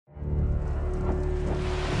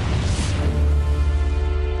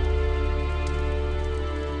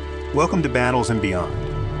Welcome to Battles and Beyond,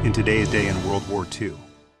 in today's day in World War II.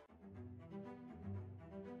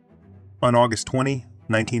 On August 20,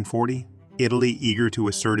 1940, Italy, eager to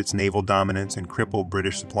assert its naval dominance and cripple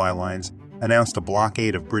British supply lines, announced a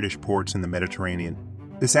blockade of British ports in the Mediterranean.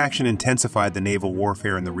 This action intensified the naval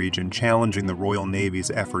warfare in the region, challenging the Royal Navy's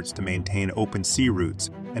efforts to maintain open sea routes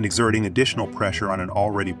and exerting additional pressure on an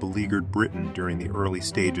already beleaguered Britain during the early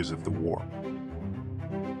stages of the war.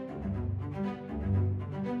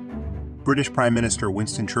 British Prime Minister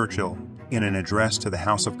Winston Churchill, in an address to the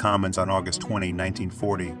House of Commons on August 20,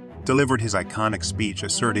 1940, delivered his iconic speech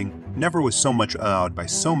asserting, "Never was so much owed by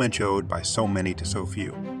so many to so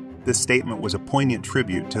few." This statement was a poignant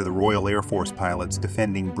tribute to the Royal Air Force pilots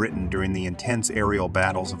defending Britain during the intense aerial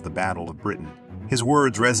battles of the Battle of Britain. His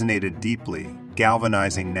words resonated deeply,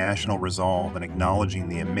 galvanizing national resolve and acknowledging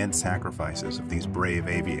the immense sacrifices of these brave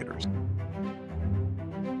aviators.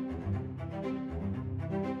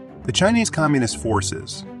 The Chinese Communist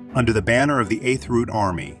forces, under the banner of the 8th Route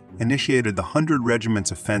Army, initiated the 100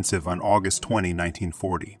 Regiments Offensive on August 20,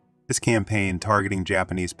 1940. This campaign, targeting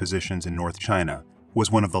Japanese positions in North China,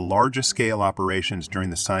 was one of the largest-scale operations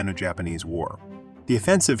during the Sino-Japanese War. The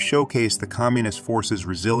offensive showcased the Communist forces'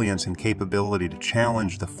 resilience and capability to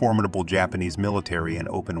challenge the formidable Japanese military in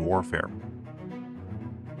open warfare.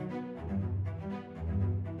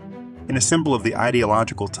 In a symbol of the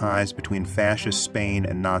ideological ties between fascist Spain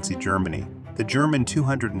and Nazi Germany, the German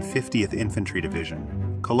 250th Infantry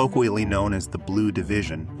Division, colloquially known as the Blue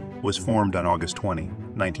Division, was formed on August 20,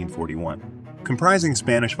 1941. Comprising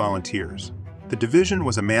Spanish volunteers, the division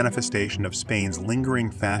was a manifestation of Spain's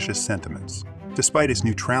lingering fascist sentiments. Despite its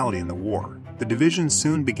neutrality in the war, the division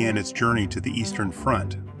soon began its journey to the Eastern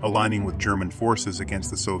Front, aligning with German forces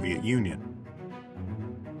against the Soviet Union.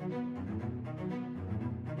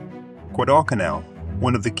 Guadalcanal,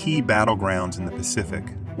 one of the key battlegrounds in the Pacific,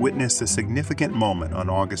 witnessed a significant moment on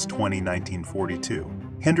August 20, 1942.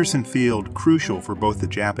 Henderson Field, crucial for both the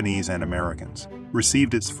Japanese and Americans,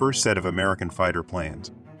 received its first set of American fighter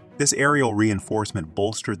planes. This aerial reinforcement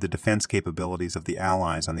bolstered the defense capabilities of the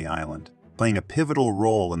Allies on the island, playing a pivotal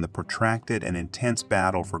role in the protracted and intense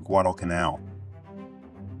battle for Guadalcanal.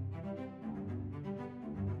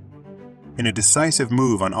 In a decisive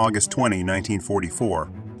move on August 20,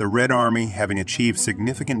 1944, the Red Army, having achieved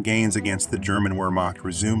significant gains against the German Wehrmacht,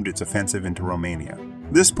 resumed its offensive into Romania.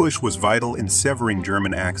 This push was vital in severing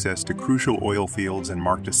German access to crucial oil fields and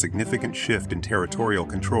marked a significant shift in territorial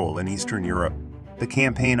control in Eastern Europe. The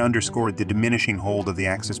campaign underscored the diminishing hold of the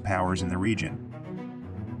Axis powers in the region.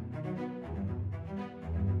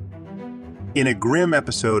 In a grim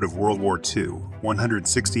episode of World War II,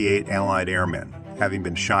 168 Allied airmen, having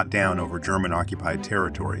been shot down over German-occupied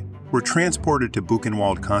territory, were transported to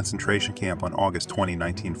Buchenwald concentration camp on August 20,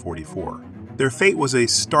 1944. Their fate was a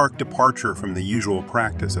stark departure from the usual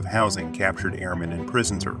practice of housing captured airmen in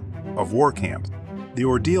prisons or of war camps. The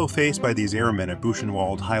ordeal faced by these airmen at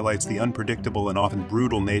Buchenwald highlights the unpredictable and often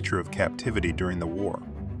brutal nature of captivity during the war.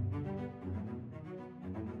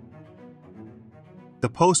 The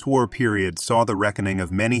post-war period saw the reckoning of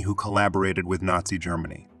many who collaborated with Nazi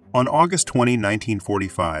Germany. On August 20,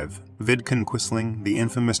 1945, Vidkun Quisling, the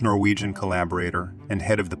infamous Norwegian collaborator and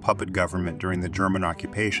head of the puppet government during the German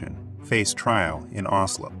occupation, faced trial in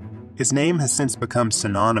Oslo. His name has since become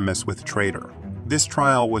synonymous with traitor. This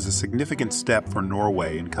trial was a significant step for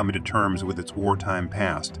Norway in coming to terms with its wartime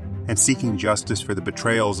past and seeking justice for the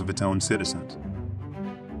betrayals of its own citizens.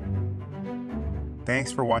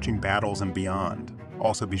 Thanks for watching Battles and Beyond.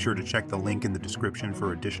 Also, be sure to check the link in the description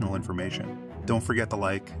for additional information. Don't forget to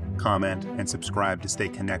like, comment, and subscribe to stay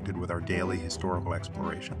connected with our daily historical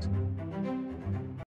explorations.